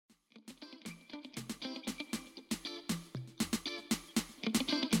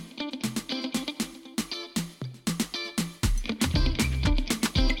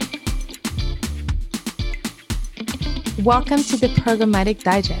Welcome to the Programmatic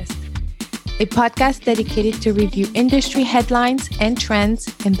Digest, a podcast dedicated to review industry headlines and trends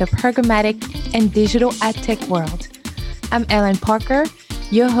in the programmatic and digital ad tech world. I'm Ellen Parker,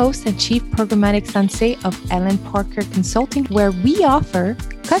 your host and Chief Programmatic Sensei of Ellen Parker Consulting, where we offer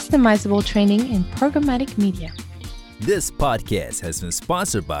customizable training in programmatic media. This podcast has been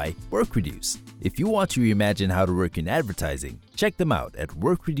sponsored by WorkReduce. If you want to reimagine how to work in advertising, check them out at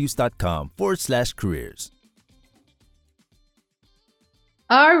workreduce.com/careers.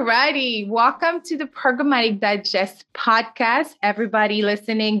 Alrighty, welcome to the Programmatic Digest podcast. Everybody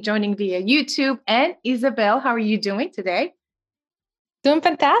listening, joining via YouTube, and Isabel, how are you doing today? Doing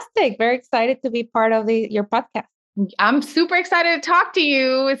fantastic. Very excited to be part of your podcast. I'm super excited to talk to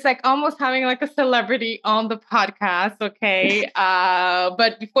you. It's like almost having like a celebrity on the podcast, okay?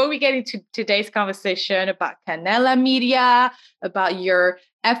 But before we get into today's conversation about Canela Media, about your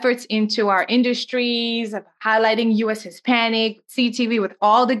efforts into our industries, about highlighting U.S. Hispanic, CTV with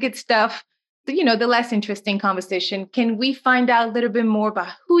all the good stuff, the less interesting conversation, can we find out a little bit more about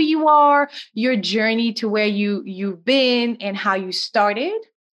who you are, your journey to where you've been, and how you started?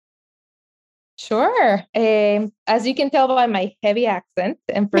 Sure. As you can tell by my heavy accent,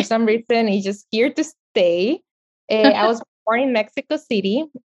 and for some reason, it's just here to stay. I was born in Mexico City,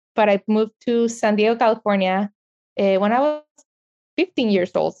 but I moved to San Diego, California when I was 15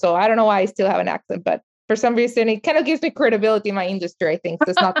 years old. So I don't know why I still have an accent, but for some reason, it kind of gives me credibility in my industry, I think. So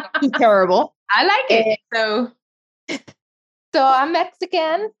it's not too terrible. I like it. So I'm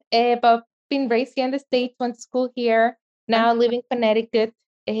Mexican, but been raised here in the States, went to school here. Now live in Connecticut.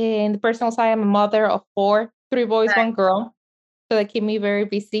 In the personal side, I'm a mother of 4, 3 boys, 1 girl. So that keep me very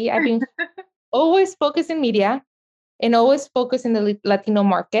busy. I've been always focused in media and always focused in the Latino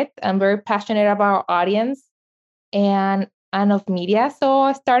market. I'm very passionate about our audience and of media. So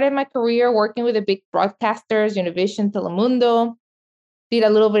I started my career working with the big broadcasters, Univision, Telemundo, did a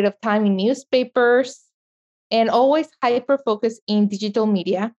little bit of time in newspapers, and always hyper-focused in digital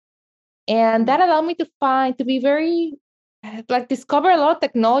media. And that allowed me to be very, discover a lot of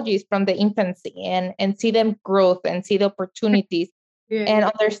technologies from the infancy and see them growth and see the opportunities and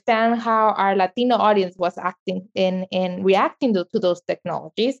understand how our Latino audience was acting and reacting to those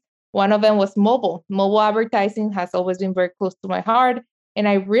technologies. One of them was mobile. Mobile advertising has always been very close to my heart. And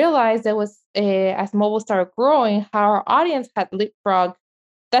I realized that as mobile started growing, how our audience had leapfrogged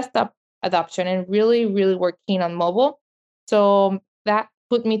desktop adoption and really, really were keen on mobile. So that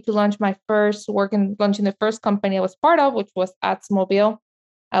put me to launching the first company I was part of, which was AdsMobile.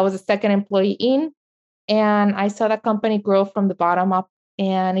 I was the second employee in, and I saw that company grow from the bottom up,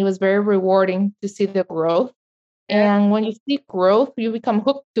 and it was very rewarding to see the growth. And when you see growth, you become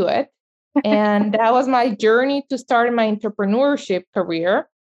hooked to it. And that was my journey to start my entrepreneurship career.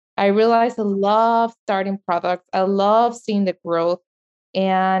 I realized I love starting products. I love seeing the growth.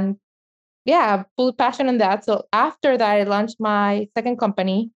 And I'm fully passionate in that. So after that, I launched my second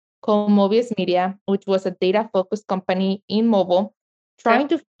company called Mobius Media, which was a data-focused company in mobile, trying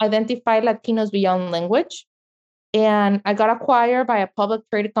to identify Latinos beyond language. And I got acquired by a public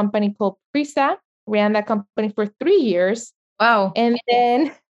traded company called Prisa. Ran that company for 3 years. Wow. And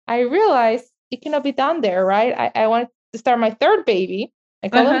then I realized it cannot be done there, right? I wanted to start my third baby. I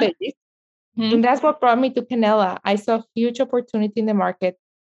call them babies. Mm-hmm. And that's what brought me to Canela. I saw huge opportunity in the market.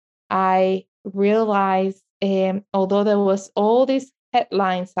 I realized, although there was all these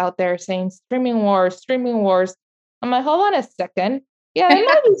headlines out there saying streaming wars, I'm like, hold on a second. Yeah, there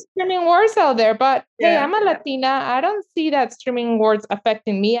might be streaming wars out there, but hey, I'm a Latina. I don't see that streaming wars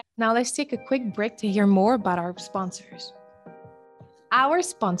affecting me. Now let's take a quick break to hear more about our sponsors. Our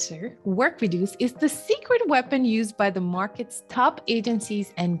sponsor, WorkReduce, is the secret weapon used by the market's top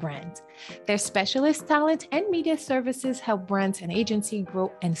agencies and brands. Their specialist talent and media services help brands and agencies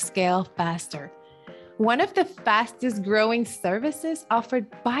grow and scale faster. One of the fastest growing services offered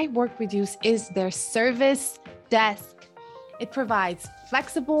by WorkReduce is their service desk. It provides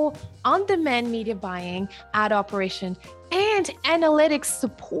flexible, on-demand media buying, ad operation, and analytics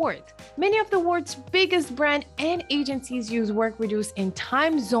support. Many of the world's biggest brand and agencies use WorkReduce in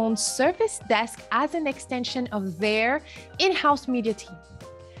time zone service desk as an extension of their in-house media team.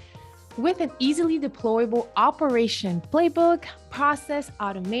 With an easily deployable operation playbook, process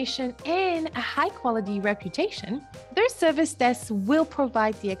automation, and a high-quality reputation, their service desks will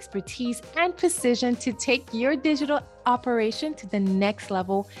provide the expertise and precision to take your digital operation to the next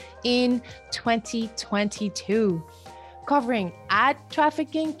level in 2022. Covering ad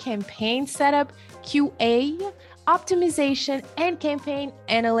trafficking, campaign setup, QA, optimization, and campaign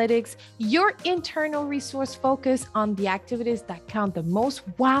analytics, your internal resource focus on the activities that count the most,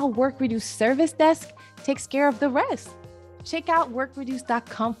 while WorkReduce Service Desk takes care of the rest. Check out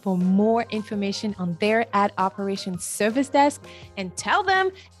workreduce.com for more information on their ad operations service desk and tell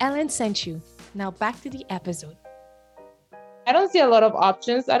them Ellen sent you. Now back to the episode. I don't see a lot of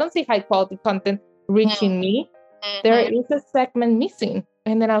options. I don't see high quality content reaching me. There is a segment missing.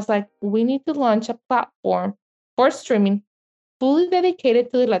 And then I was like, we need to launch a platform for streaming fully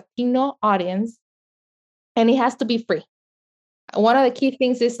dedicated to the Latino audience. And it has to be free. One of the key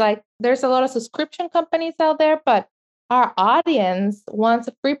things is like, there's a lot of subscription companies out there, but our audience wants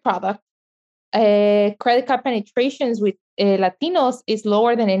a free product. Credit card penetrations with Latinos is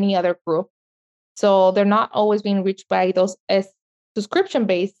lower than any other group. So they're not always being reached by those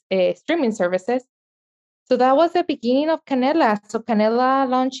subscription-based streaming services. So that was the beginning of Canela. So Canela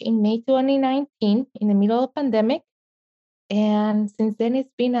launched in May 2019 in the middle of the pandemic. And since then,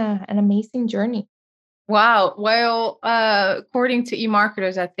 it's been an amazing journey. Wow. Well, according to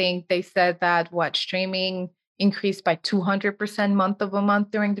eMarketers, I think they said that streaming increased by 200% month over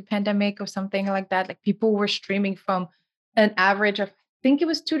month during the pandemic or something like that. Like people were streaming from an average of, I think it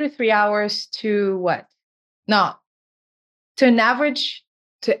was 2 to 3 hours to what? No, to an average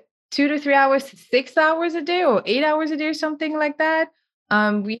to 2 to 3 hours to 6 hours a day or 8 hours a day or something like that.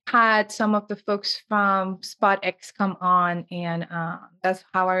 We had some of the folks from SpotX come on, and that's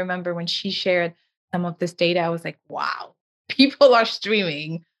how I remember when she shared some of this data. I was like, wow, people are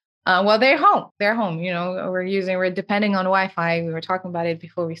streaming. Well, they're home, you know, we're depending on Wi-Fi. We were talking about it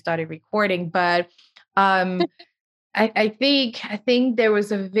before we started recording, but I think there was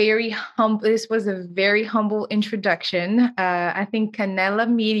this was a very humble introduction. I think Canela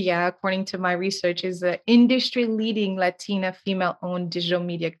Media, according to my research, is an industry-leading Latina female-owned digital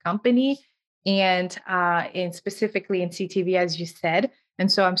media company, and specifically in CTV, as you said. And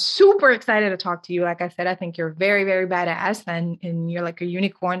so I'm super excited to talk to you. Like I said, I think you're very, very badass, and you're like a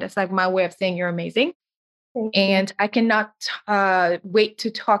unicorn. That's like my way of saying you're amazing. And I cannot wait to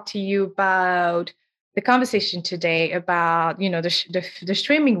talk to you about the conversation today about, you know, the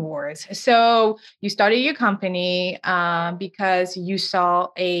streaming wars. So you started your company because you saw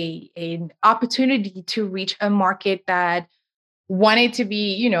an opportunity to reach a market that wanted to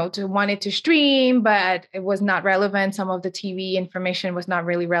be, you know, wanted to stream, but it was not relevant. Some of the TV information was not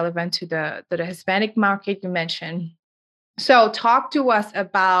really relevant to the Hispanic market you mentioned. So talk to us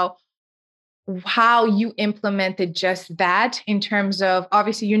about how you implemented just that in terms of,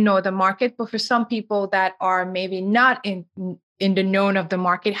 obviously, you know, the market, but for some people that are maybe not in the known of the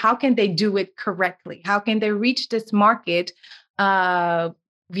market, how can they do it correctly? How can they reach this market via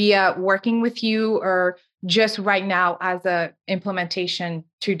working with you or just right now as a implementation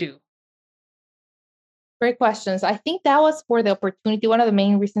to do? Great questions. I think that was for the opportunity. One of the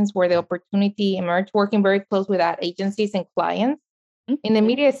main reasons where the opportunity emerged, working very close with ad agencies and clients. In the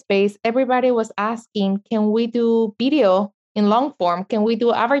media space, everybody was asking, can we do video in long form? Can we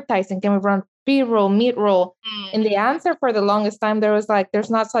do advertising? Can we run pre-roll, mid-roll? And the answer for the longest time, there was like, there's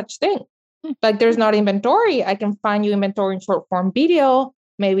not such thing. Like there's not inventory. I can find you inventory in short form video,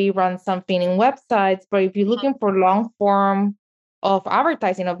 maybe run something in websites. But if you're looking for long form of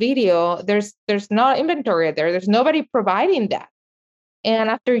advertising of video, there's not inventory there. There's nobody providing that. And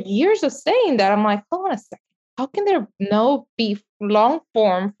after years of saying that, I'm like, hold on a second. How can there be long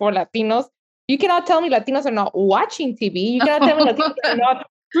form for Latinos? You cannot tell me Latinos are not watching TV. You cannot tell me Latinos are not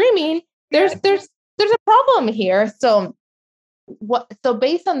streaming. There's a problem here. So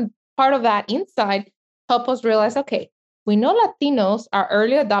based on part of that insight, help us realize, okay, we know Latinos are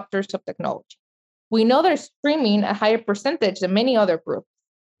early adopters of technology. We know they're streaming a higher percentage than many other groups.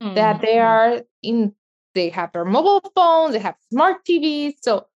 That they have their mobile phones, they have smart TVs.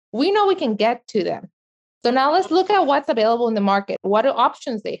 So we know we can get to them. So now let's look at what's available in the market. What are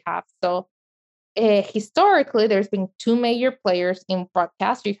options they have? So historically, there's been two major players in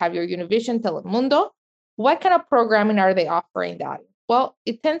broadcast. You have your Univision, Telemundo. What kind of programming are they offering that? Well,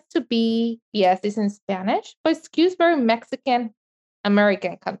 it tends to be, yes, it's in Spanish, but it skews very Mexican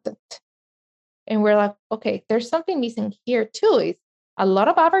American content. And we're like, okay, there's something missing here too. Is a lot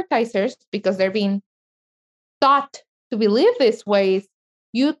of advertisers, because they're being taught to believe this way,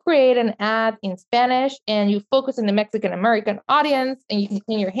 you create an ad in Spanish and you focus on the Mexican American audience and you can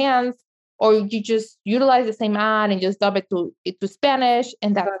clean your hands, or you just utilize the same ad and just dub it to Spanish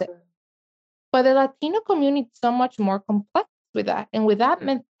and that's it. But the Latino community is so much more complex with that. And with that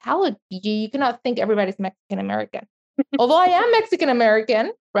mentality, you cannot think everybody's Mexican American. Although I am Mexican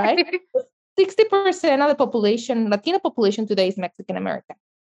American, right? 60% of the population, Latino population today is Mexican American.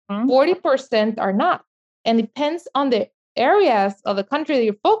 40% are not. And it depends on the areas of the country that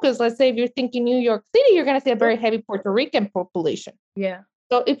you focus. Let's say if you're thinking New York City, you're going to see a very heavy Puerto Rican population. Yeah.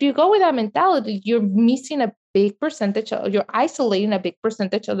 So if you go with that mentality, you're missing a big percentage you're isolating a big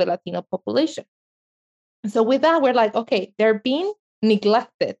percentage of the Latino population. And so with that, we're like, okay, they're being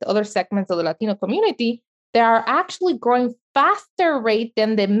neglected. Other segments of the Latino community, they are actually growing faster rate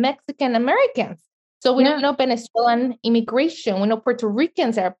than the Mexican Americans. So we know Venezuelan immigration, we know Puerto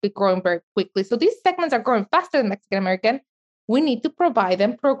Ricans are growing very quickly. So these segments are growing faster than Mexican American. We need to provide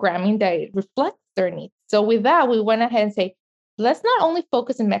them programming that reflects their needs. So with that, we went ahead and say, let's not only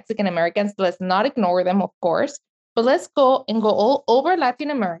focus on Mexican Americans, let's not ignore them, of course, but let's go all over Latin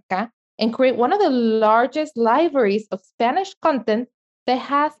America and create one of the largest libraries of Spanish content that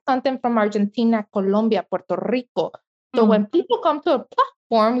has content from Argentina, Colombia, Puerto Rico. So when people come to a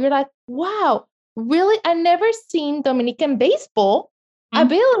platform, you're like, wow, really? I've never seen Dominican baseball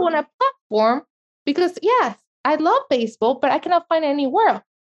available on a platform because, yes, I love baseball, but I cannot find it anywhere.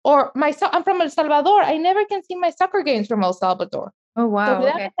 Or I'm from El Salvador. I never can see my soccer games from El Salvador. Oh, wow. So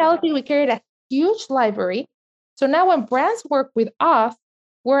with that mentality, we created a huge library. So now when brands work with us,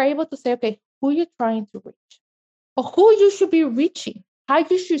 we're able to say, okay, who you're trying to reach or who you should be reaching, how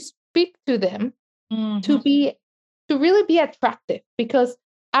you should speak to them to really be attractive, because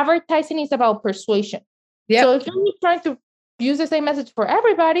advertising is about persuasion. Yep. So if you're trying to use the same message for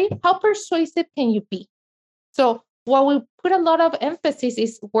everybody, how persuasive can you be? So what we put a lot of emphasis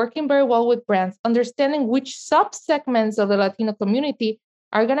is working very well with brands, understanding which subsegments of the Latino community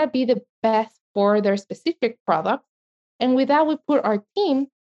are going to be the best for their specific product. And with that, we put our team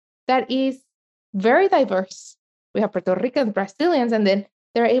that is very diverse. We have Puerto Ricans, Brazilians, and then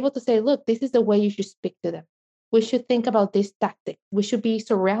they're able to say, look, this is the way you should speak to them. We should think about this tactic. We should be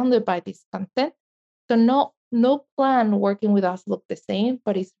surrounded by this content. So no plan working with us look the same,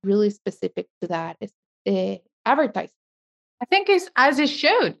 but it's really specific to that. It's advertising. I think it's as it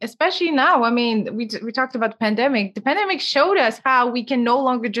should, especially now. I mean, we talked about the pandemic. The pandemic showed us how we can no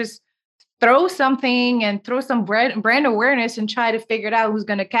longer just throw something and throw some brand awareness and try to figure out who's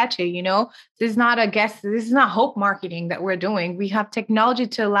going to catch it. You know, this is not hope marketing that we're doing. We have technology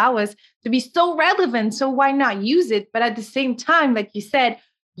to allow us to be so relevant. So why not use it? But at the same time, like you said,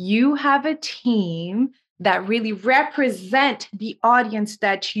 you have a team that really represent the audience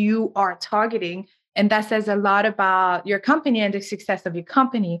that you are targeting. And that says a lot about your company and the success of your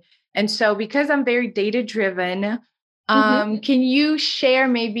company. And so because I'm very data-driven, can you share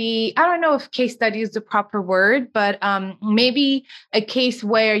maybe, I don't know if case study is the proper word, but maybe a case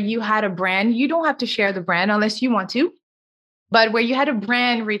where you had a brand, you don't have to share the brand unless you want to, but where you had a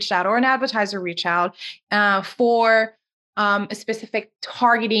brand reach out or an advertiser reach out for a specific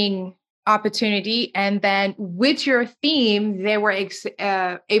targeting opportunity. And then with your theme, they were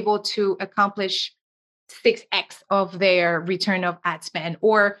able to accomplish 6x of their return of ad spend,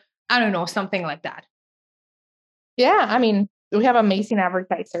 or I don't know, something like that. Yeah, I mean, we have amazing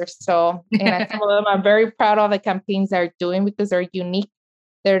advertisers. So, and some of them I'm very proud of the campaigns they're doing because they're unique.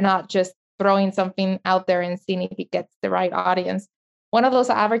 They're not just throwing something out there and seeing if it gets the right audience. One of those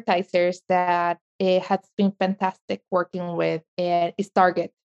advertisers that has been fantastic working with is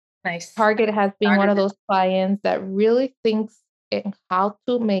Target. Nice. Target has been one of those clients that really thinks in how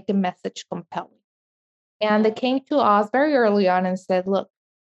to make a message compelling. And they came to us very early on and said, look,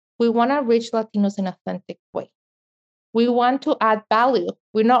 we want to reach Latinos in an authentic way. We want to add value.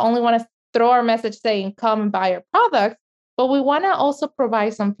 We not only want to throw our message saying, come and buy our products, but we want to also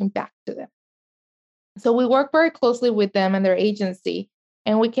provide something back to them. So we work very closely with them and their agency.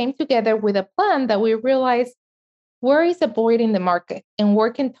 And we came together with a plan that we realized where is a void in the market and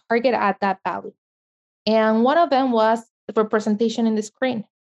where can Target add that value. And one of them was the representation in the screen.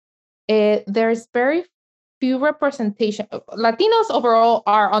 There's very few representation. Latinos overall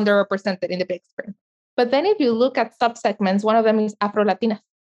are underrepresented in the big screen. But then if you look at subsegments, one of them is Afro-Latinas.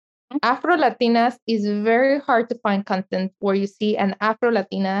 Afro-Latinas is very hard to find content where you see an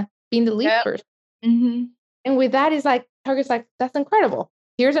Afro-Latina being the lead person. Mm-hmm. And with that, is like, Target's like, that's incredible.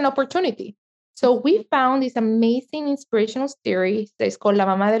 Here's an opportunity. So we found this amazing inspirational series that is called La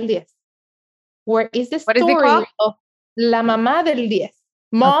Mamá del Diez, where is the story of La Mamá del Diez,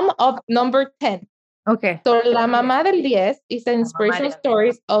 mom of number 10. Okay. So La Mamá del Diez is an inspirational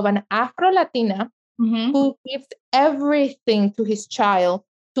story of an Afro-Latina who gives everything to his child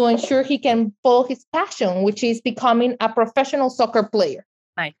to ensure he can follow his passion, which is becoming a professional soccer player.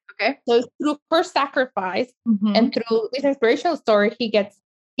 Nice. Okay. So through her sacrifice and through this inspirational story, he gets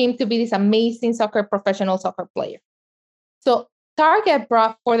him to be this amazing professional soccer player. So Target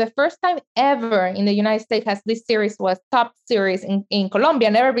brought, for the first time ever in the United States, has this series was top series in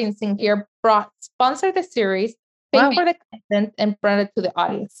Colombia, never been seen here, sponsored the series, paid for the content, and brought it to the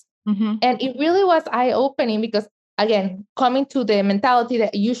audience. And it really was eye-opening because again, coming to the mentality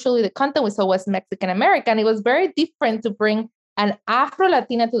that usually the content we saw was Mexican American, it was very different to bring an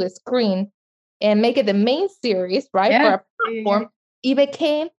Afro-Latina to the screen and make it the main series, right? For a platform. It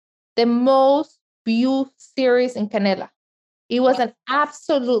became the most viewed series in Canela. It was an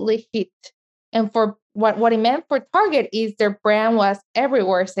absolutely hit. And for what it meant for Target is their brand was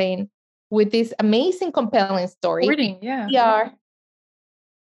everywhere saying, with this amazing, compelling story. We are.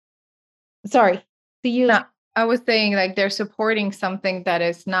 Sorry. No, I was saying like they're supporting something that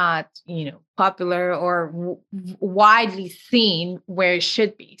is not, popular or widely seen where it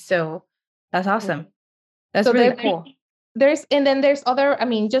should be. So that's awesome. That's really cool. There's other,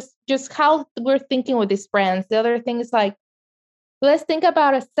 just how we're thinking with these brands. The other thing is like, let's think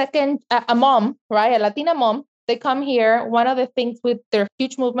about a mom, right? A Latina mom. They come here. One of the things with their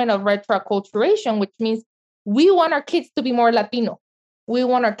huge movement of retroculturation, which means we want our kids to be more Latino. We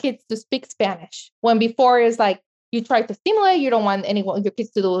want our kids to speak Spanish. When before it's like you try to stimulate, you don't want your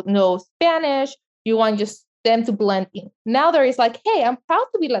kids to know Spanish. You want just them to blend in. Now there is like, hey, I'm proud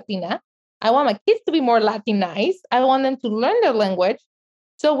to be Latina. I want my kids to be more Latinized. I want them to learn their language.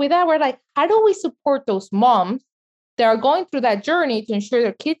 So with that, we're like, how do we support those moms that are going through that journey to ensure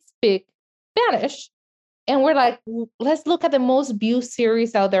their kids speak Spanish? And we're like, let's look at the most viewed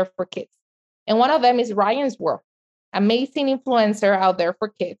series out there for kids. And one of them is Ryan's World. Amazing influencer out there for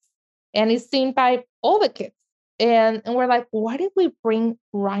kids. And it's seen by all the kids. And we're like, why did we bring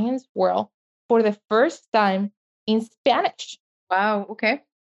Ryan's World for the first time in Spanish? Wow. Okay.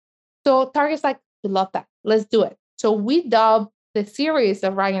 So Target's like, we love that. Let's do it. So we dubbed the series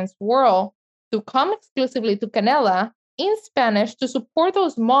of Ryan's World to come exclusively to Canela in Spanish to support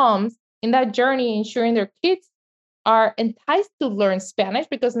those moms in that journey, ensuring their kids are enticed to learn Spanish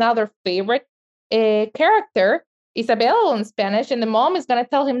because now their favorite character is available in Spanish, and the mom is going to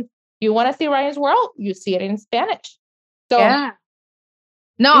tell him, you want to see Ryan's World? You see it in Spanish. So, yeah.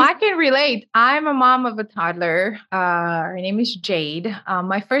 No, I can relate. I'm a mom of a toddler. Her name is Jade.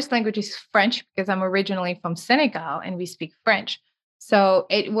 My first language is French because I'm originally from Senegal and we speak French. So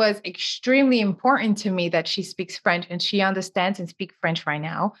it was extremely important to me that she speaks French and she understands and speaks French right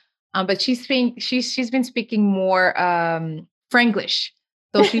now. But she's been speaking more Franglish.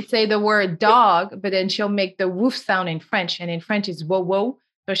 So she'd say the word dog, but then she'll make the woof sound in French. And in French is whoa, whoa.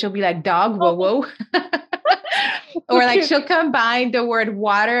 So she'll be like dog, whoa, whoa. Or like she'll combine the word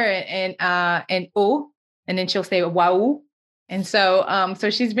water and eau, and then she'll say wow. And so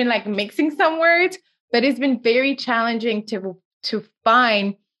she's been like mixing some words, but it's been very challenging to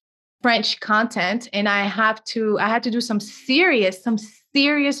find French content. And I had to do some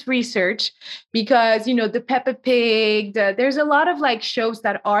serious research because, the Peppa Pig, there's a lot of like shows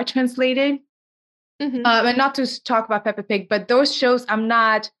that are translated. Mm-hmm. And not to talk about Peppa Pig, but those shows, I'm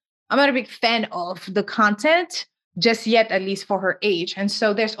not a big fan of the content just yet, at least for her age. And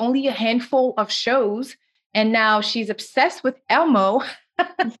so there's only a handful of shows. And now she's obsessed with Elmo.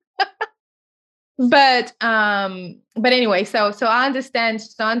 But anyway, so I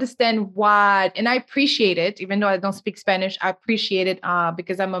understand what, and I appreciate it, even though I don't speak Spanish, I appreciate it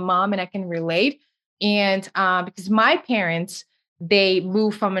because I'm a mom and I can relate. And because my parents, they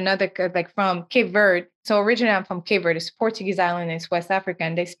moved from from Cape Verde. So originally I'm from Cape Verde, it's Portuguese island, it's West Africa,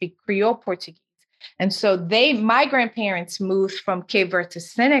 and they speak Creole Portuguese. And so my grandparents moved from Cape Verde to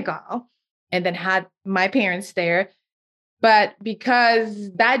Senegal and then had my parents there. But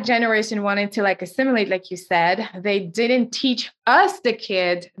because that generation wanted to like assimilate, like you said, they didn't teach us, the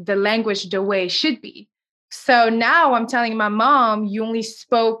kid, the language the way it should be. So now I'm telling my mom, you only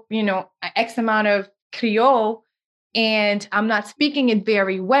spoke, X amount of Creole, and I'm not speaking it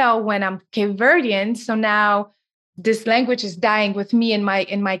very well when I'm Cape Verdean. So now this language is dying with me in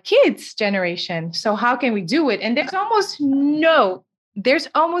my kids' generation. So how can we do it? And there's almost no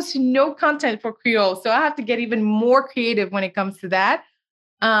content for Creole. So I have to get even more creative when it comes to that.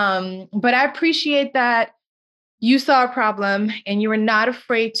 But I appreciate that you saw a problem and you were not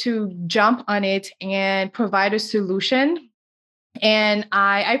afraid to jump on it and provide a solution. And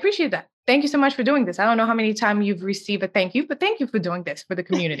I appreciate that. Thank you so much for doing this. I don't know how many times you've received a thank you, but thank you for doing this for the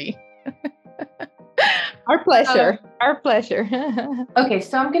community. Our pleasure. Our pleasure. Okay,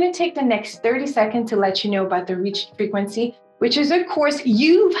 so I'm going to take the next 30 seconds to let you know about the reach frequency, which is, of course,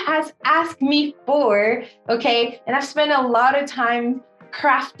 you has asked me for, okay? And I've spent a lot of time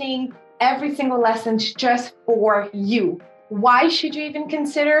crafting every single lesson just for you. Why should you even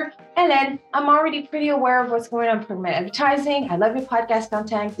consider? And then I'm already pretty aware of what's going on for my advertising. I love your podcast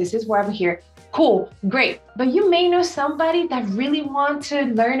content. This is why I'm here. Cool, great. But you may know somebody that really wants to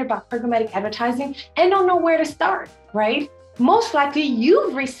learn about programmatic advertising and don't know where to start, right? Most likely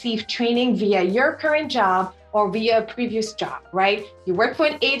you've received training via your current job or via a previous job, right? You work for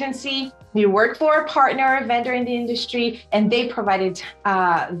an agency, you work for a partner or a vendor in the industry, and they provided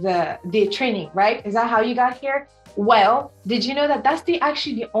the training, right? Is that how you got here? Well, did you know that that's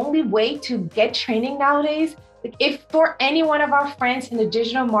actually the only way to get training nowadays? Like, if for any one of our friends in the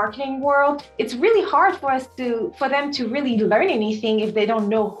digital marketing world, it's really hard for them to really learn anything if they don't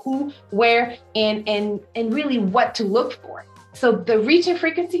know who, where, and really what to look for. So the Reach and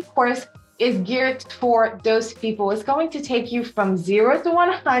Frequency course is geared for those people. It's going to take you from 0 to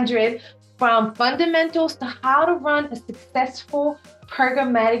 100, from fundamentals to how to run a successful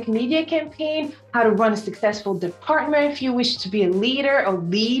programmatic media campaign, how to run a successful department if you wish to be a leader or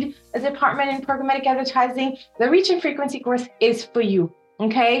lead a department in programmatic advertising. The Reach and Frequency course is for you.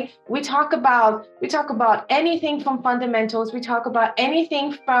 Okay, we talk about anything from fundamentals. We talk about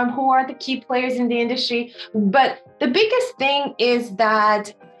anything from who are the key players in the industry. But the biggest thing is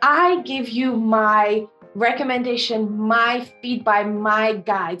that I give you my recommendation, my feedback, my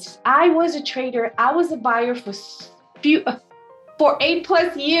guides. I was a trader. I was a buyer for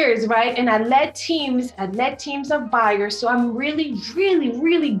 8+ years, right? And I led teams of buyers. So I'm really, really,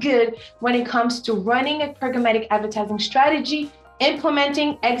 really good when it comes to running a programmatic advertising strategy,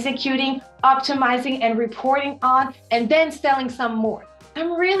 implementing, executing, optimizing, and reporting on, and then selling some more.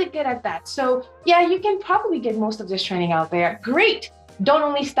 I'm really good at that. So yeah, you can probably get most of this training out there. Great. Don't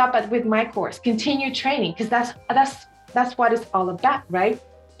only stop with my course, continue training, because that's what it's all about, right?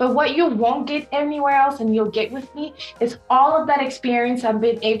 But what you won't get anywhere else and you'll get with me is all of that experience I've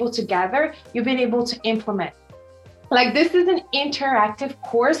been able to gather, you've been able to implement. Like, this is an interactive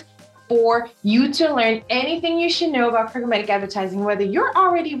course for you to learn anything you should know about programmatic advertising, whether you're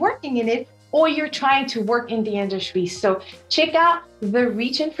already working in it or you're trying to work in the industry. So check out the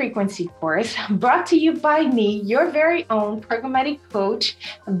Reach and Frequency course, brought to you by me, your very own programmatic coach.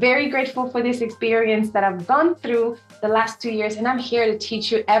 I'm very grateful for this experience that I've gone through the last 2 years, and I'm here to teach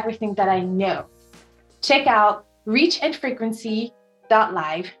you everything that I know. Check out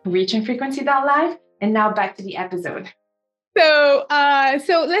reachandfrequency.live, reachandfrequency.live, and now back to the episode. So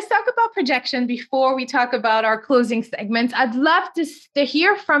let's talk about projection before we talk about our closing segments. I'd love to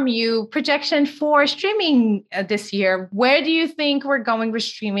hear from you. Projection for streaming this year. Where do you think we're going with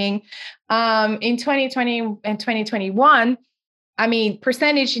streaming in 2020 and 2021? I mean,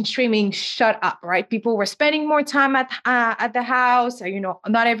 percentage in streaming shut up, right? People were spending more time at the house.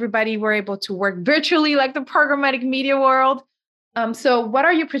 Not everybody were able to work virtually like the programmatic media world. So what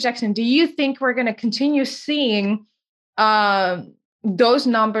are your projections? Do you think we're going to continue seeing those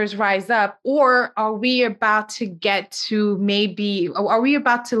numbers rise up, or are we about to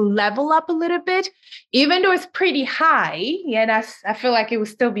level up a little bit, even though it's pretty high? Yeah, I feel like it will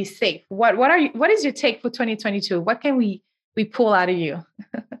still be safe. What is your take for 2022? What can we pull out of you?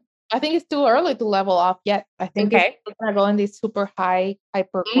 I think it's too early to level up yet. I think it's going to go in this super high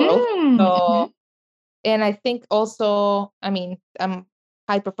hyper growth. So, and I think also, I mean, I'm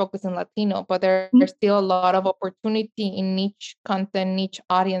hyper focused in Latino, but there's still a lot of opportunity in niche content, niche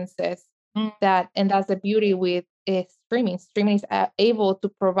audiences. And that's the beauty with streaming. Streaming is able to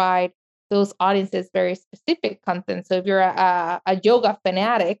provide those audiences very specific content. So if you're a yoga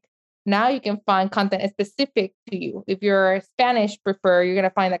fanatic, now you can find content specific to you. If you're a Spanish prefer, you're going to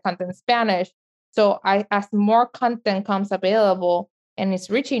find that content in Spanish. So as more content comes available and it's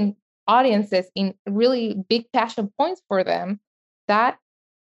reaching audiences in really big passion points for them, that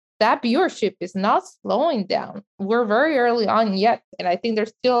viewership is not slowing down. We're very early on yet. And I think there's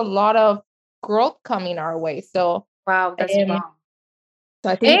still a lot of growth coming our way. So wow, that's wrong.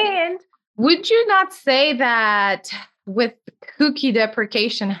 So and would you not say that with cookie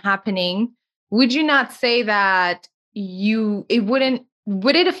deprecation happening, would you not say that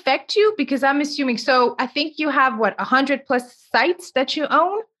would it affect you? Because I'm assuming, so I think you have 100+ sites that you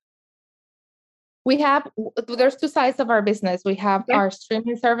own? There's two sides of our business. We have our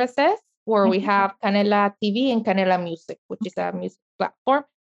streaming services where we have Canela TV and Canela Music, which is a music platform.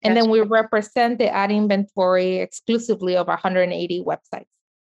 And then we represent the ad inventory exclusively of 180 websites.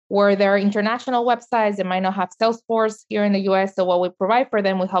 Where there are international websites that might not have Salesforce here in the US. So what we provide for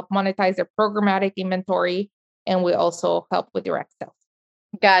them, we help monetize their programmatic inventory, and we also help with direct sales.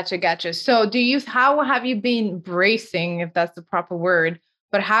 Gotcha. So how have you been bracing, if that's the proper word,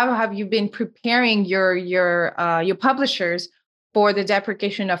 but how have you been preparing your publishers for the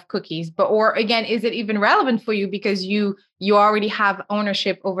deprecation of cookies? Or again, is it even relevant for you because you already have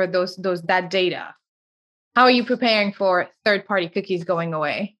ownership over that data? How are you preparing for third-party cookies going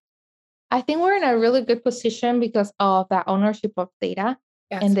away? I think we're in a really good position because of that ownership of data,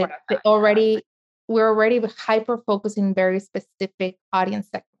 and we're already hyper focusing very specific audience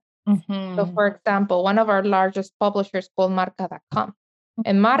segments. So, for example, one of our largest publishers called Marca.com.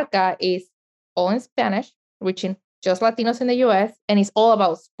 And Marca is all in Spanish, reaching just Latinos in the US, and it's all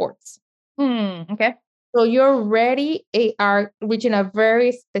about sports. Okay. So you already are reaching a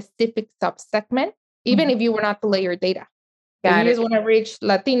very specific subsegment, even if you were not to lay your data. If you just want to reach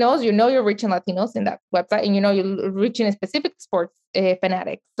Latinos, you know you're reaching Latinos in that website, and you know you're reaching a specific sports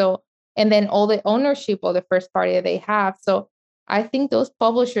fanatics. So, and then all the ownership of the first party that they have. So I think those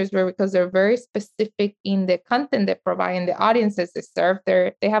publishers were, because they're very specific in the content they provide and the audiences they serve,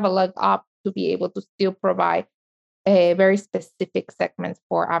 they have a leg up to be able to still provide very specific segments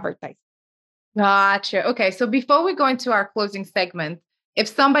for advertising. Gotcha. Okay. So before we go into our closing segment, if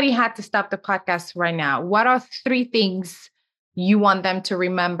somebody had to stop the podcast right now, what are 3 things you want them to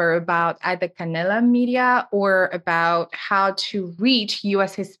remember about either Canela Media or about how to reach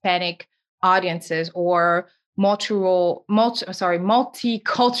US Hispanic audiences or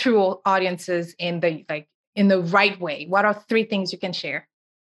multicultural audiences in the right way? What are 3 things you can share?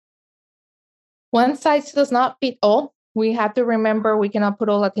 One size does not fit all. We have to remember we cannot put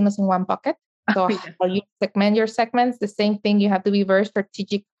all Latinos in one bucket. So how you segment your segments, the same thing, you have to be very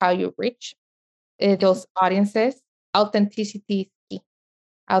strategic how you reach those audiences. Authenticity is key.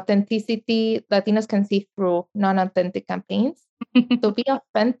 Authenticity, Latinos can see through non-authentic campaigns. So be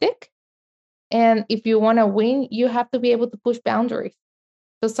authentic. And if you want to win, you have to be able to push boundaries.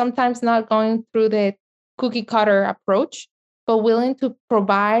 So sometimes not going through the cookie cutter approach, but willing to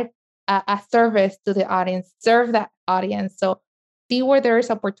provide a service to the audience, serve that audience. So see where there is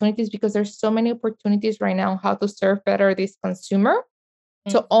opportunities, because there's so many opportunities right now on how to serve better this consumer.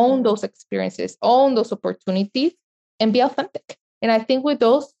 So own those experiences, own those opportunities, and be authentic. And I think with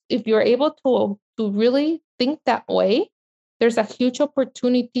those, if you're able to really think that way, there's a huge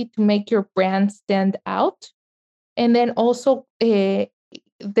opportunity to make your brand stand out. And then also the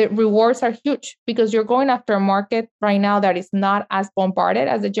rewards are huge, because you're going after a market right now that is not as bombarded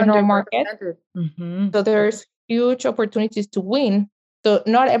as the general market. So there's huge opportunities to win. So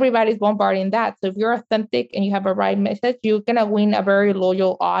not everybody's bombarding that. So if you're authentic and you have a right message, you're going to win a very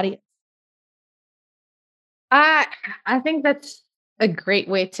loyal audience. I think that's a great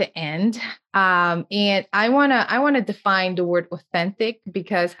way to end. And I wanna define the word authentic,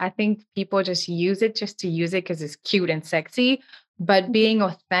 because I think people just use it just to use it because it's cute and sexy. But being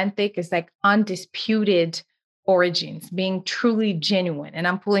authentic is like undisputed origins, being truly genuine. And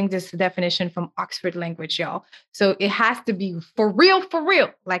I'm pulling this definition from Oxford Language, y'all. So it has to be for real, for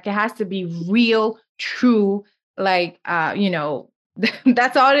real. Like it has to be real, true, like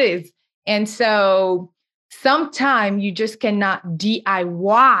that's all it is. And so sometimes you just cannot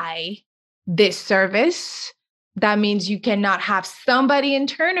DIY this service. That means you cannot have somebody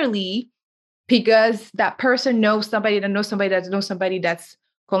internally, because that person knows somebody that knows somebody that knows somebody that's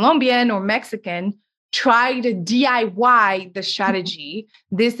Colombian or Mexican, try to DIY the strategy.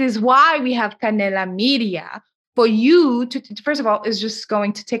 This is why we have Canela Media, for you to, first of all, is just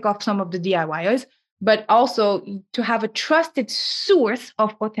going to take off some of the DIYers, but also to have a trusted source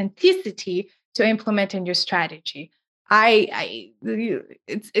of authenticity to implement in your strategy.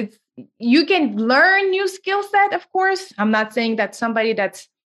 It's you can learn new skill set, of course. I'm not saying that somebody that's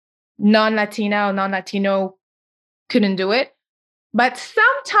non-Latina or non-Latino couldn't do it. But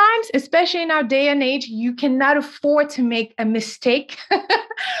sometimes, especially in our day and age, you cannot afford to make a mistake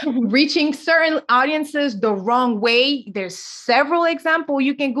reaching certain audiences the wrong way. There's several examples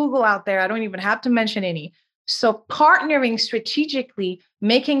you can Google out there. I don't even have to mention any. So partnering strategically,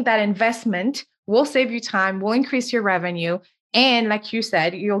 making that investment will save you time, will increase your revenue. And like you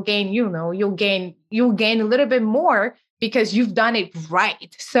said, you'll gain a little bit more because you've done it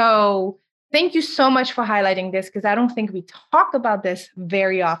right. So thank you so much for highlighting this, because I don't think we talk about this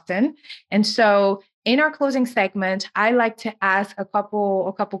very often. And so in our closing segment, I like to ask a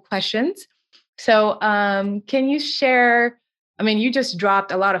couple questions. So can you share, you just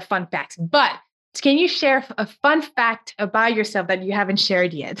dropped a lot of fun facts, but can you share a fun fact about yourself that you haven't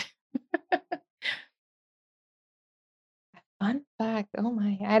shared yet? Fun fact. Oh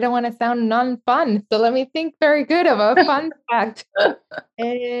my, I don't want to sound non-fun. So let me think very good of a fun fact.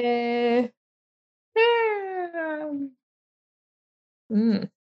 You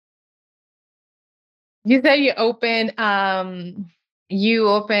said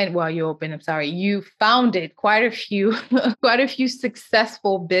you founded quite a few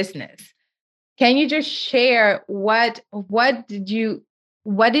successful business. Can you just share what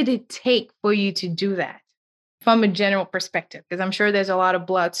did it take for you to do that from a general perspective? Because I'm sure there's a lot of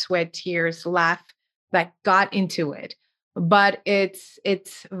blood, sweat, tears, laugh that got into it. but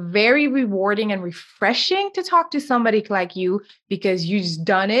it's very rewarding and refreshing to talk to somebody like you, because you just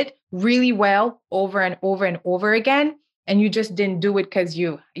done it really well over and over and over again. And you just didn't do it because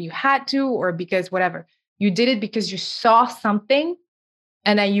you had to, or because whatever. You did it because you saw something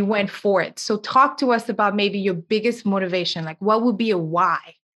and then you went for it. So talk to us about maybe your biggest motivation. Like, what would be a why?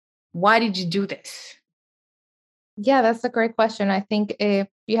 Why did you do this? Yeah, that's a great question. I think if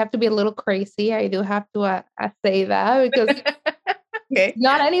you have to be a little crazy, I do have to say that, because Okay.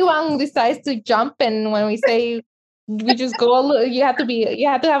 not anyone decides to jump. And when we say we just go a little, you have to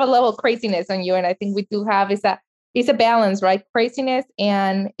have a level of craziness on you. And I think we do have is that it's a balance, right? Craziness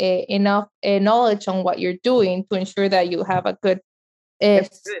and enough knowledge on what you're doing to ensure that you have a good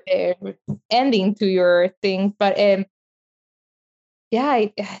ending to your thing. But yeah,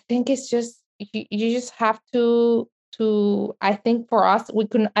 I think it's just you just have to I think for us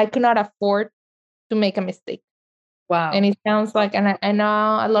I could not afford to make a mistake. Wow. And it sounds like, and I know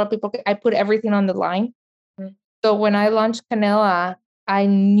a lot of people, I put everything on the line. Mm. So when I launched Canela, I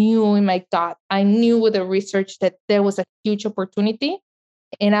knew in my gut, I knew with the research that there was a huge opportunity,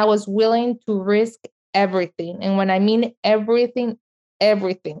 and I was willing to risk everything. And when I mean everything,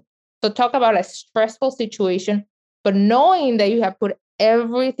 everything. So talk about a stressful situation, but knowing that you have put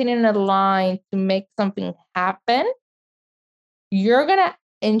everything in a line to make something happen, you're going to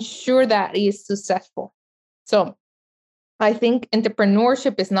ensure that it is successful. So I think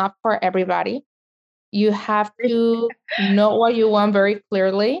entrepreneurship is not for everybody. You have to know what you want very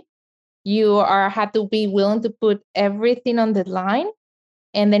clearly. You have to be willing to put everything on the line.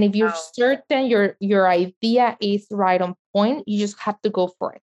 And then if you're certain your idea is right on point, you just have to go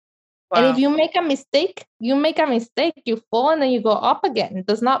for it. Wow. And if you make a mistake, you fall and then you go up again. It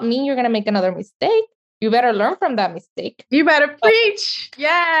does not mean you're going to make another mistake. You better learn from that mistake. You better preach.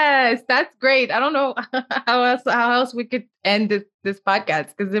 Yes, that's great. I don't know how else we could end this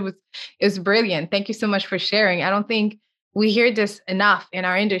podcast, because it was brilliant. Thank you so much for sharing. I don't think we hear this enough in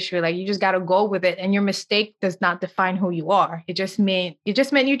our industry. Like, you just got to go with it, and your mistake does not define who you are. It just meant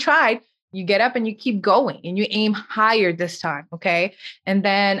you tried. You get up and you keep going, and you aim higher this time. Okay. And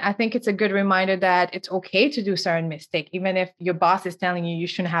then I think it's a good reminder that it's okay to do certain mistake, even if your boss is telling you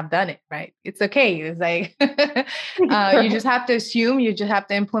shouldn't have done it. Right. It's okay. It's like, you just have to assume, you just have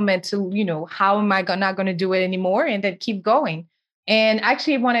to implement to, how am I not going to do it anymore? And then keep going. And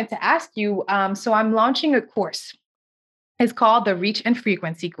actually I wanted to ask you, so I'm launching a course. It's called the Reach and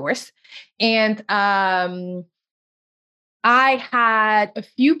Frequency course. And, I had a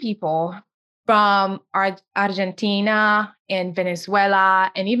few people from Argentina and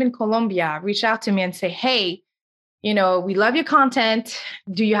Venezuela and even Colombia reach out to me and say, hey, we love your content.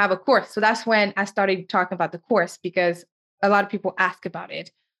 Do you have a course? So that's when I started talking about the course, because a lot of people ask about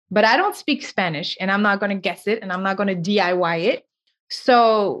it. But I don't speak Spanish, and I'm not going to guess it, and I'm not going to DIY it.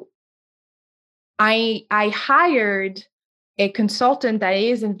 So I hired a consultant that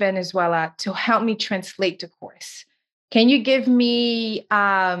is in Venezuela to help me translate the course. Can you give me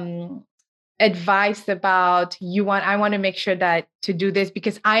advice about I want to make sure that to do this,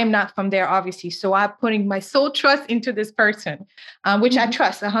 because I am not from there, obviously. So I'm putting my sole trust into this person, which I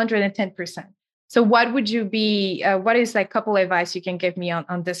trust 110%. So what would you be, what is like a couple of advice you can give me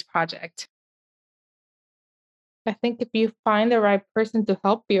on this project? I think if you find the right person to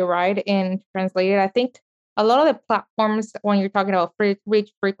help you, right, and translate it, I think a lot of the platforms, when you're talking about reach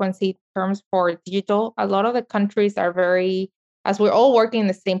frequency terms for digital, a lot of the countries are as we're all working in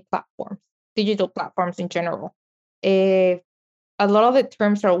the same platforms, digital platforms in general. A lot of the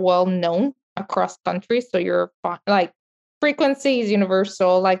terms are well known across countries. So you're like, frequency is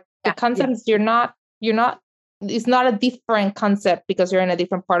universal. Like the concepts, you're not, it's not a different concept because you're in a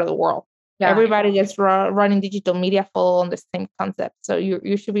different part of the world. Yeah. Everybody gets running digital media full on the same concept. So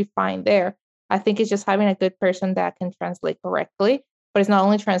you should be fine there. I think it's just having a good person that can translate correctly, but it's not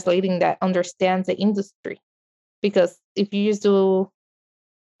only translating, that understands the industry. Because if you just do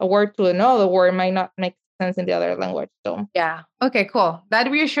a word to another word, it might not make sense in the other language. So yeah. Okay, cool.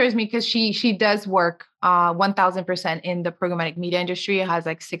 That reassures me, because she does work 1000% in the programmatic media industry. It has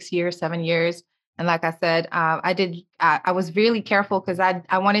like 6 years, 7 years. And like I said, I was really careful because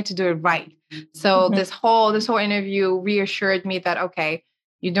I wanted to do it right. So this whole interview reassured me that, okay,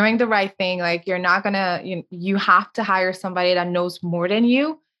 you're doing the right thing. Like, you're not gonna, you have to hire somebody that knows more than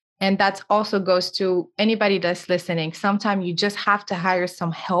you. And that also goes to anybody that's listening. Sometimes you just have to hire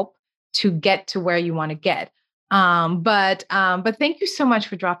some help to get to where you want to get. But thank you so much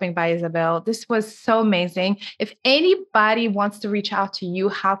for dropping by, Isabel. This was so amazing. If anybody wants to reach out to you,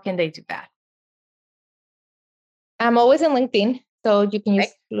 how can they do that? I'm always in LinkedIn. So you can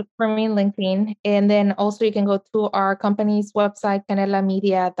look for me in LinkedIn. And then also you can go to our company's website,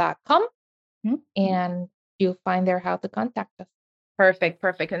 canelamedia.com, and you'll find there how to contact us.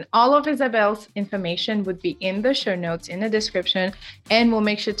 Perfect. And all of Isabel's information would be in the show notes, in the description, and we'll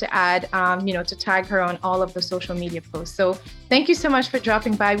make sure to add, to tag her on all of the social media posts. So thank you so much for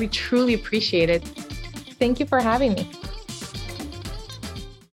dropping by. We truly appreciate it. Thank you for having me.